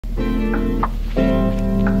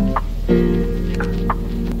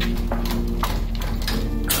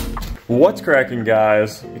What's cracking,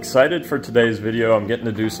 guys? Excited for today's video. I'm getting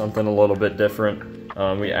to do something a little bit different.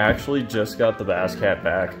 We actually just got the Bass Cat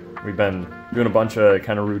back. We've been doing a bunch of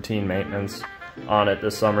kind of routine maintenance on it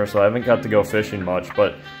this summer, so I haven't got to go fishing much,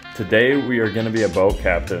 but today we are going to be a boat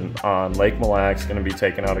captain on Lake Mille Lacs. Going to be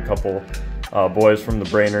taking out a couple boys from the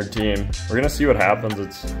Brainerd team. We're going to see what happens.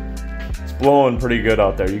 It's blowing pretty good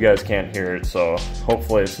out there. You guys can't hear it, so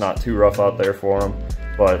hopefully it's not too rough out there for them,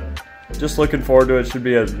 but just looking forward to it. Should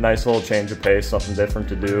be a nice little change of pace, something different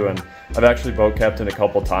to do. And I've actually boat captained a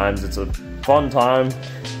couple times. It's a fun time.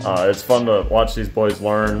 It's fun to watch these boys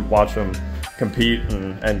learn, watch them compete,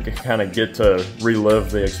 and kind of get to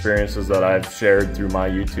relive the experiences that I've shared through my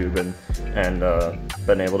YouTube and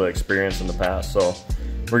been able to experience in the past. So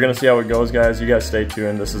we're gonna see how it goes, guys. You guys stay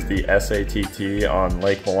tuned. This is the SATT on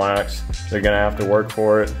Lake Mille Lacs. They're gonna have to work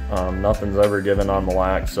for it. Nothing's ever given on Mille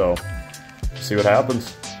Lacs, so see what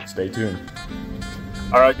happens. Stay tuned.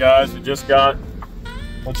 All right, guys, we just got,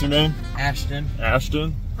 what's your name? Ashton.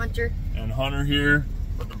 Ashton. Hunter. And Hunter here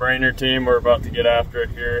with the Brainerd team. We're about to get after it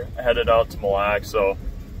here, headed out to Mille Lacs. So,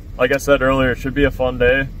 like I said earlier, it should be a fun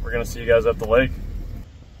day. We're gonna see you guys at the lake.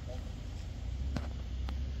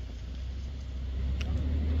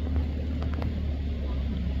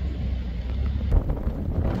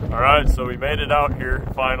 All right, so we made it out here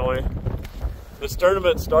finally. This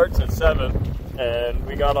tournament starts at 7. And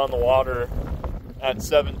we got on the water at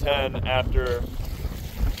 7:10 after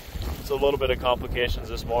a little bit of complications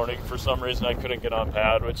this morning. For some reason I couldn't get on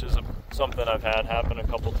pad, which is something I've had happen a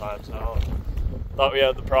couple times now. Thought we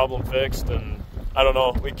had the problem fixed, and I don't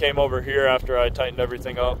know, we came over here after I tightened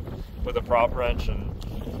everything up with a prop wrench, and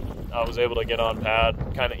I was able to get on pad,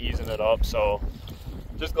 kind of easing it up. So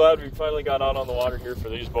just glad we finally got out on the water here for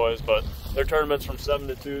these boys. But their tournament's from 7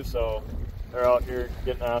 to 2, so they're out here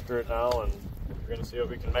getting after it now, and we're going to see what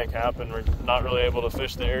we can make happen. We're not really able to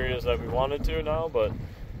fish the areas that we wanted to now, but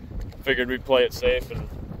figured we'd play it safe and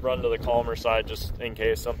run to the calmer side just in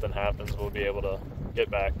case something happens. We'll be able to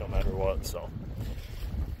get back no matter what. So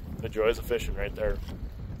the joys of fishing right there.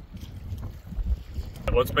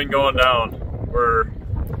 What's been going down? We're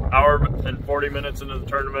an hour and 40 minutes into the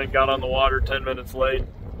tournament, got on the water 10 minutes late.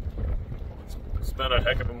 It's been a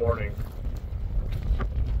heck of a morning.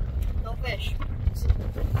 No fish.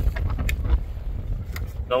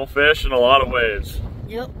 No fish and a lot of waves.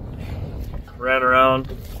 Yep. Ran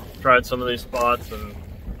around, tried some of these spots, and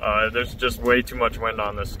there's just way too much wind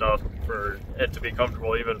on this stuff for it to be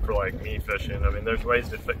comfortable, even for like me fishing. I mean, there's ways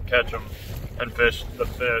to catch them and fish the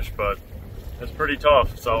fish, but it's pretty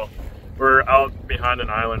tough. So we're out behind an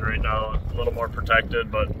island right now, a little more protected,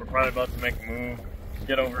 but we're probably about to make a move,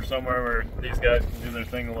 get over somewhere where these guys can do their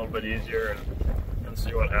thing a little bit easier and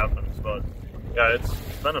see what happens. But yeah, it's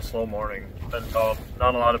been a slow morning. It's been tough.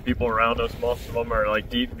 Not a lot of people around us. Most of them are like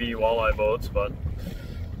deep V walleye boats, but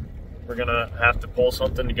we're gonna have to pull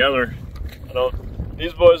something together. I know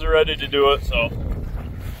these boys are ready to do it, so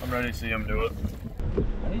I'm ready to see them do it.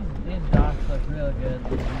 These docks look really good.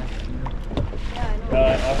 Yeah, I know.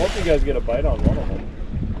 I hope you guys get a bite on one of them.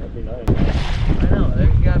 That'd be nice. I know,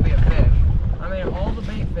 there's gotta be a fish. I mean, all the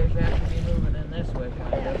bait fish have to be moving in this way,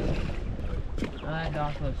 kind of. That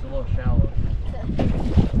dock looks a little shallow.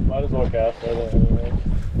 Might as well cast right there anyway.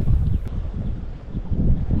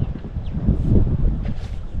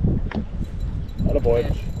 Attaboy.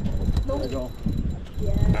 There we go.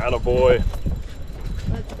 Yeah. Attaboy.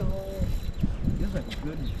 Let's go. These are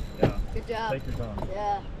good. Yeah. Good job. Take your time.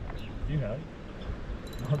 Yeah. You have it?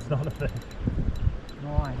 No, it's not a thing. No,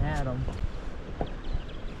 I had them.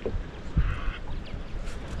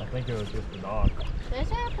 I think it was just a dog. There's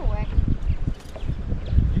half a whack.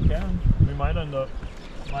 You can. We might end up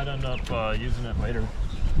using it later.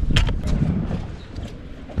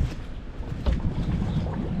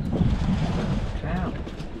 Ow.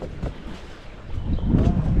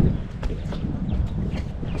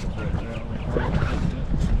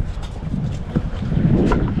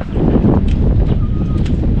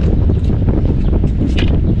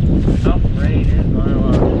 Afraid is my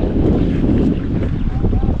life.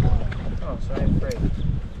 Oh, sorry, afraid.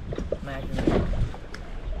 Smacking it.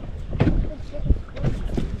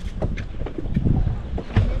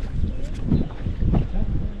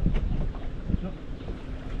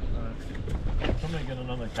 Somebody get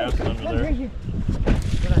another cast under there.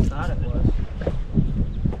 That's what I thought it was.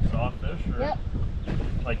 Soft fish? Or Yep.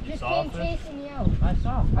 like you Just saw came fish? chasing me out. I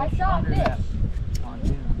saw fish. I saw under fish. that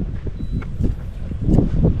pontoon.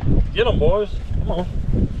 Get them, boys. Come on.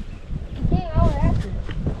 He came out after me.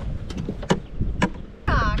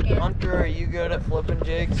 Hunter, are you good at flipping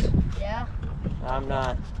jigs? Yeah. I'm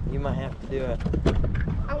not. You might have to do it.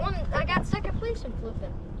 I got second place in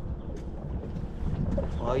flipping.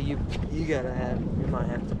 Well, you might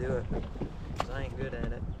have to do it. 'Cause I ain't good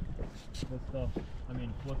at it. This stuff, I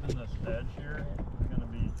mean, flipping this edge here is going to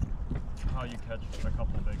be how you catch a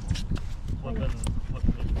couple big ones. Flipping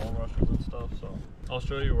these bulrushes and stuff, so I'll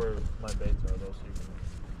show you where my baits are though, so you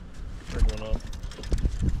can rig one up.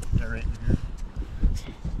 They're right in here.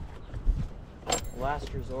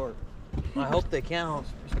 Last resort. I hope they count.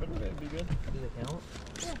 Spinner bait would be good. Do they count?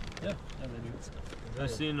 Yeah, they do.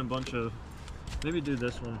 I've seen a bunch of, maybe do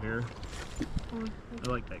this one here. I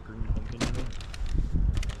like that green pumpkin, you know?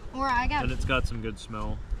 Or I got. And it's got some good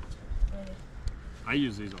smell. I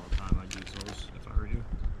use these all the time. I'd use those if I were you.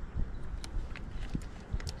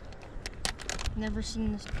 Never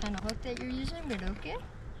seen this kind of hook that you're using, but okay.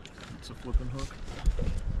 It's a flipping hook.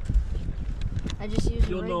 I just use a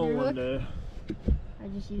You'll regular know one hook. day. I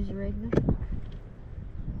just use a regular.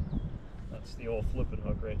 That's the old flipping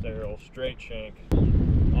hook right there, old straight shank.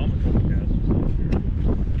 On the couple casts here.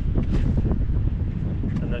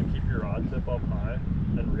 And then keep your rod tip up high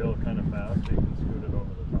and reel it kind of fast so you can scoot it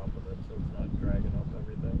over the top of it so it's not dragging up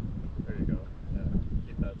everything. There you go. Yeah,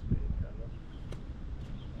 keep that speed kind of.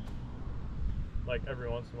 Like every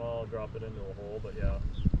once in a while I'll drop it into a hole, but yeah.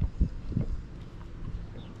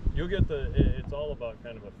 You'll get it's all about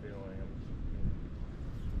kind of a feeling.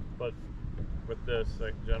 But with this,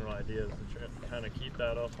 like, general idea is to kind of keep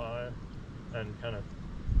that up high and kind of,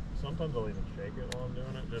 sometimes I'll even shake it while I'm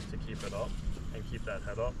doing it just to keep it up and keep that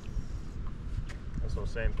head up. And so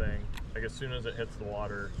same thing, like as soon as it hits the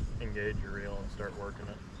water, engage your reel and start working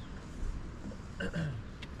it.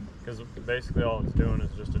 Because basically all it's doing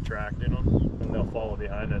is just attracting them and they'll follow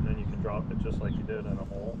behind it and then you can drop it just like you did in a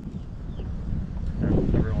hole.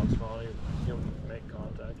 And every once in a while you'll make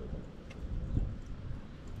contact with it.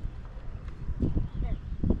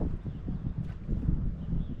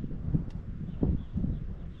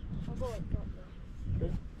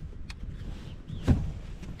 Okay.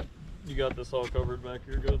 You got this all covered back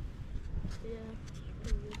here, good? Yeah.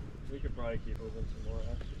 We could probably keep moving some more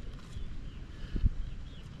actually.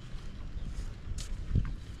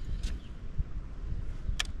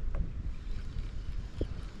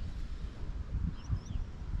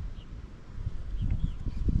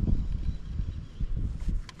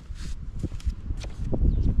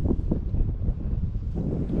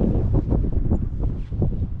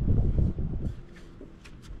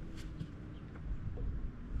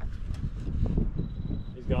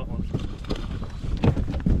 Got one.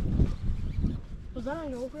 Was that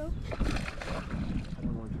on GoPro? I don't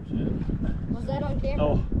know what you're saying. Was that on camera?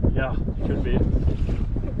 Oh, yeah, should be.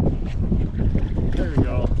 There we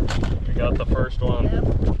go. We got the first one.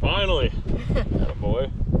 Yep. Finally. Atta boy.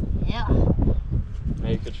 Yeah. Now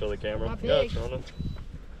you could show the camera. Not Yeah, big. it's running.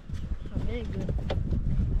 Not big, good.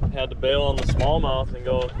 Had to bail on the smallmouth and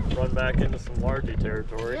go run back into some largie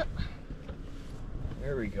territory. Yep.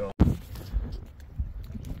 There we go.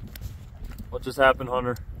 What just happened,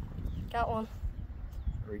 Hunter? Got one.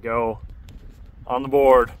 There we go. On the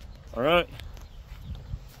board. All right.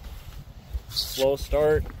 Slow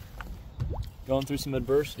start. Going through some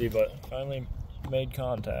adversity, but finally made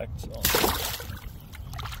contact. So.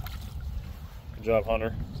 Good job,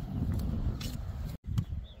 Hunter.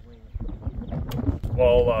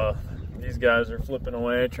 Well, these guys are flipping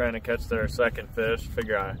away, trying to catch their second fish.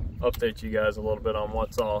 Figure I'd update you guys a little bit on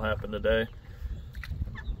what's all happened today.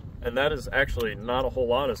 And that is actually not a whole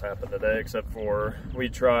lot has happened today, except for we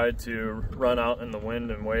tried to run out in the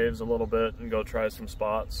wind and waves a little bit and go try some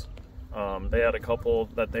spots. They had a couple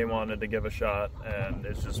that they wanted to give a shot, and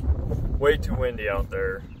it's just way too windy out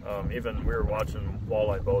there. Even we were watching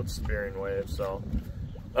walleye boats spearing waves, so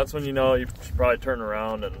that's when you know you should probably turn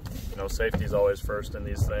around, and you know, safety's always first in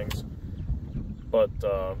these things. But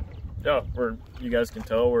yeah, you guys can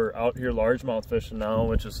tell we're out here largemouth fishing now,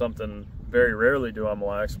 which is something very rarely do on Mille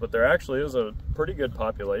Lacs, but there actually is a pretty good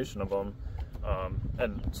population of them,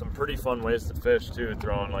 and some pretty fun ways to fish too,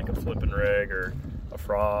 throwing like a flipping rig or a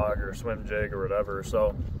frog or a swim jig or whatever.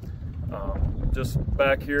 So just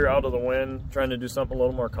back here out of the wind, trying to do something a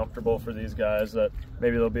little more comfortable for these guys that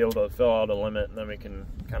maybe they'll be able to fill out a limit, and then we can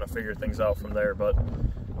kind of figure things out from there. But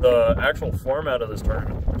the actual format of this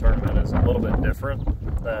tournament is a little bit different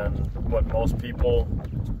than what most people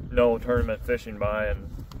know tournament fishing by, and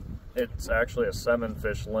it's actually a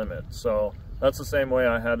 7-fish limit. So that's the same way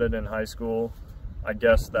I had it in high school. I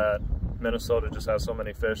guess that Minnesota just has so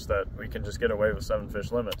many fish that we can just get away with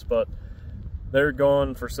 7-fish limits, but they're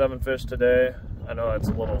going for 7 fish today. I know that's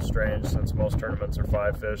a little strange since most tournaments are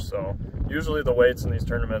 5 fish, so usually the weights in these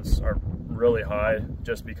tournaments are really high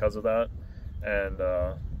just because of that. And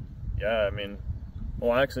yeah, I mean, Mille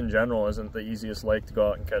Lacs in general isn't the easiest lake to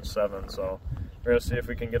go out and catch 7, so We're gonna see if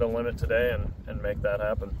we can get a limit today and make that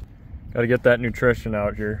happen. Gotta get that nutrition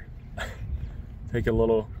out here. Take a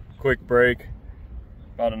little quick break.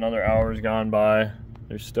 About another hour's gone by.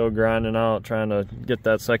 They're still grinding out, trying to get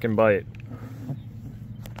that second bite.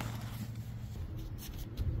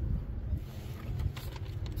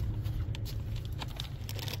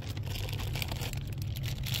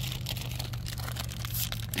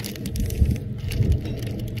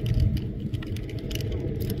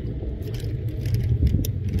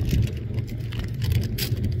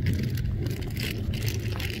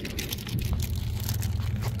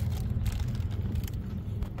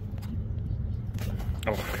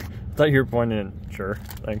 Oh, I thought you were pointing in. Sure,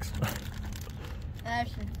 thanks.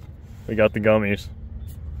 Ashton. We got the gummies.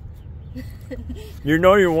 You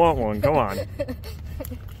know you want one, come on.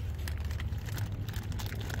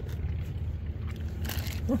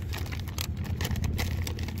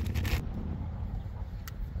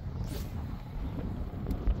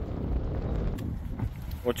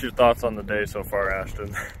 What's your thoughts on the day so far,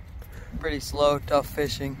 Ashton? Pretty slow, tough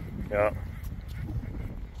fishing. Yeah.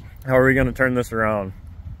 How are we gonna turn this around?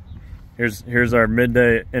 Here's our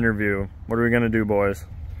midday interview. What are we gonna do, boys?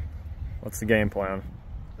 What's the game plan?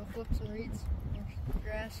 Go flip some reeds,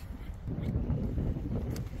 grass,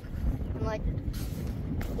 and like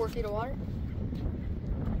 4 feet of water.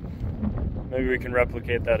 Maybe we can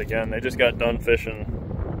replicate that again. They just got done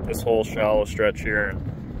fishing this whole shallow stretch here. And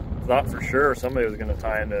thought for sure somebody was gonna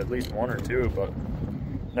tie into at least 1 or 2, but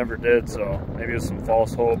never did, so maybe it's some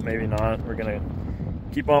false hope, maybe not. We're gonna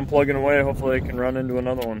keep on plugging away. Hopefully I can run into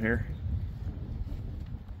another one here.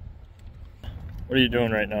 What are you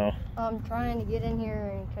doing right now? I'm trying to get in here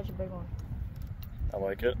and catch a big one. I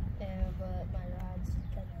like it. Yeah, but my rod's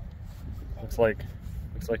kind of... Looks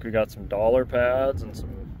like we got some dollar pads and some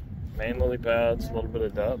main lily pads, a little bit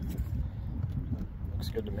of depth. Looks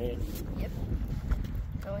good to me. Yep.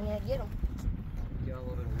 So we need to get them. Got a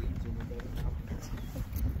little bit of weeds in the boat now.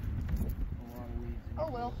 A lot of weeds. Oh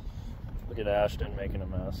well. Look at Ashton making a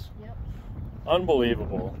mess. Yep.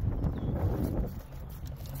 Unbelievable.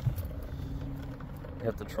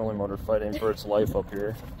 Got the trolling motor fighting for its life up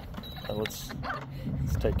here. And let's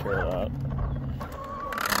take care of that.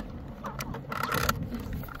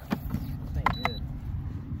 Ain't good.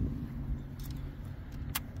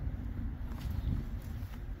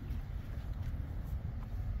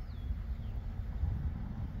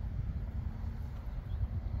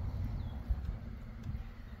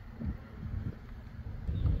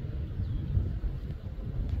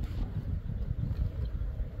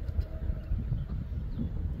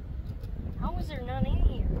 How is there none in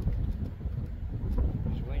here?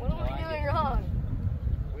 Just waiting What till am I I doing get- wrong?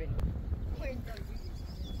 waiting.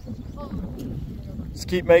 Just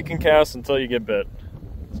keep making casts until you get bit.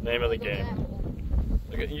 It's the name of the game.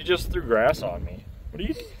 Look at, you just threw grass on me.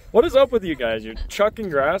 What is up with you guys? You're chucking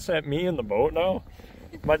grass at me in the boat now?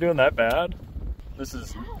 Am I doing that bad? This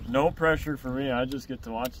is no pressure for me. I just get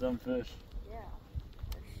to watch them fish. Yeah.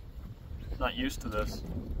 Not used to this.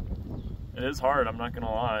 It is hard, I'm not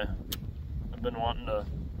gonna lie. I've been wanting to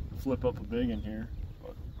flip up a big in here,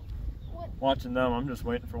 but watching them, I'm just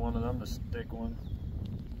waiting for one of them to stick one.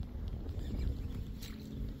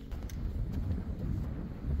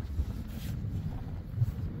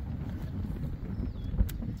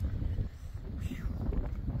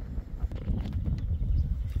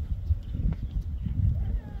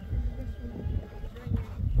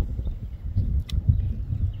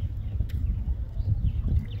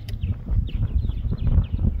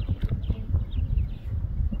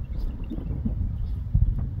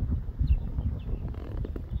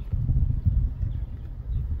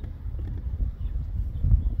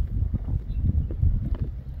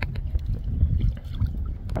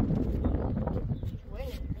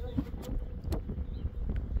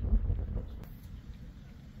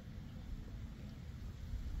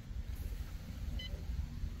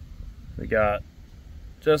 We got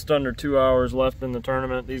just under 2 hours left in the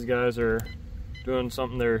tournament. These guys are doing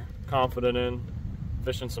something they're confident in,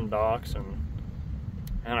 fishing some docks,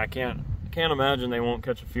 and I can't imagine they won't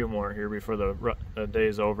catch a few more here before the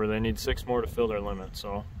day's over. They need 6 more to fill their limit,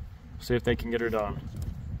 so see if they can get her done.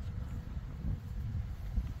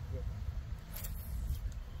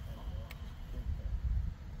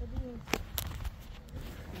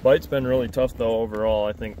 Bite's been really tough though overall.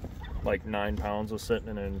 I think like 9 pounds was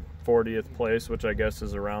sitting in 40th place, which I guess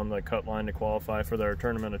is around the cut line to qualify for their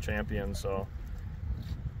Tournament of Champions, so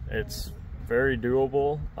it's very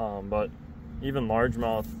doable, but even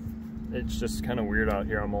largemouth, it's just kind of weird out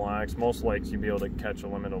here on Mille Lacs. Most lakes you'd be able to catch a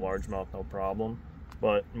limit of largemouth no problem,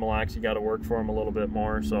 but Mille Lacs you got to work for them a little bit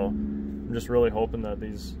more, so I'm just really hoping that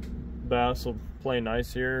these bass will play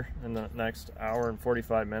nice here in the next hour and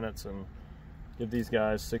 45 minutes and give these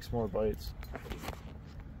guys 6 more bites.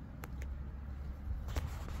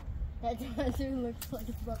 That dude looks like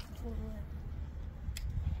it's about to pull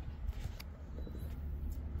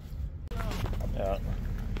away. Yeah.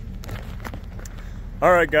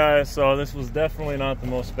 Alright guys, so this was definitely not the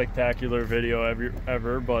most spectacular video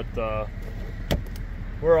ever, but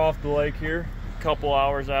we're off the lake here. A couple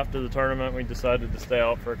hours after the tournament, we decided to stay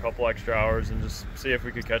out for a couple extra hours and just see if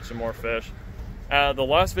we could catch some more fish. The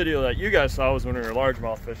last video that you guys saw was when we were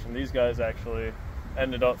largemouth fishing. These guys actually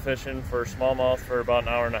ended up fishing for smallmouth for about an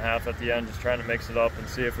hour and a half at the end, just trying to mix it up and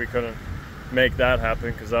see if we couldn't make that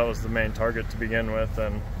happen, because that was the main target to begin with.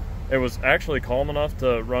 And it was actually calm enough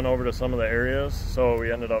to run over to some of the areas, so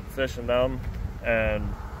we ended up fishing them,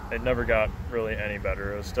 and it never got really any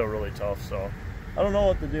better. It was still really tough, so I don't know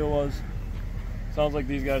what the deal was. Sounds like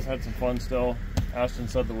these guys had some fun still. Ashton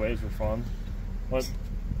said the waves were fun. What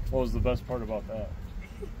was the best part about that?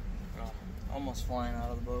 Almost flying out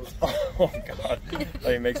of the boat. Oh God,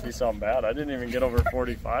 that makes me sound bad. I didn't even get over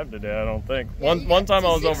 45 today, I don't think. One time I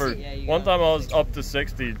was over, one time I was up to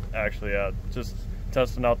 60 actually, yeah, just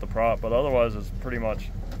testing out the prop, but otherwise it's pretty much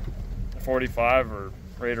 45 or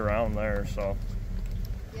right around there, so.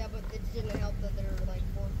 Yeah, but it didn't help that they were like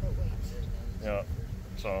 4-foot weights. Yeah,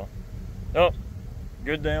 so, yep,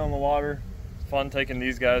 good day on the water. It's fun taking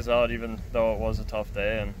these guys out even though it was a tough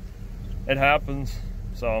day, and it happens,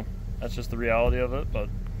 so that's just the reality of it. But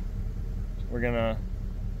we're gonna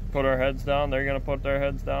put our heads down, they're gonna put their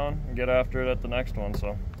heads down and get after it at the next one.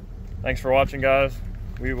 So thanks for watching, guys.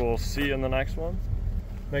 We will see you in the next one.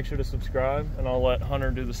 Make sure to subscribe, and I'll let Hunter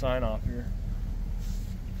do the sign off here.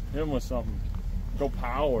 Hit him with something. Go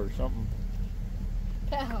pow or something.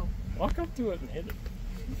 Pow. Walk up to it and hit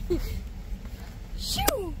it.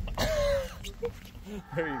 Shoo!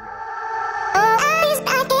 There you go.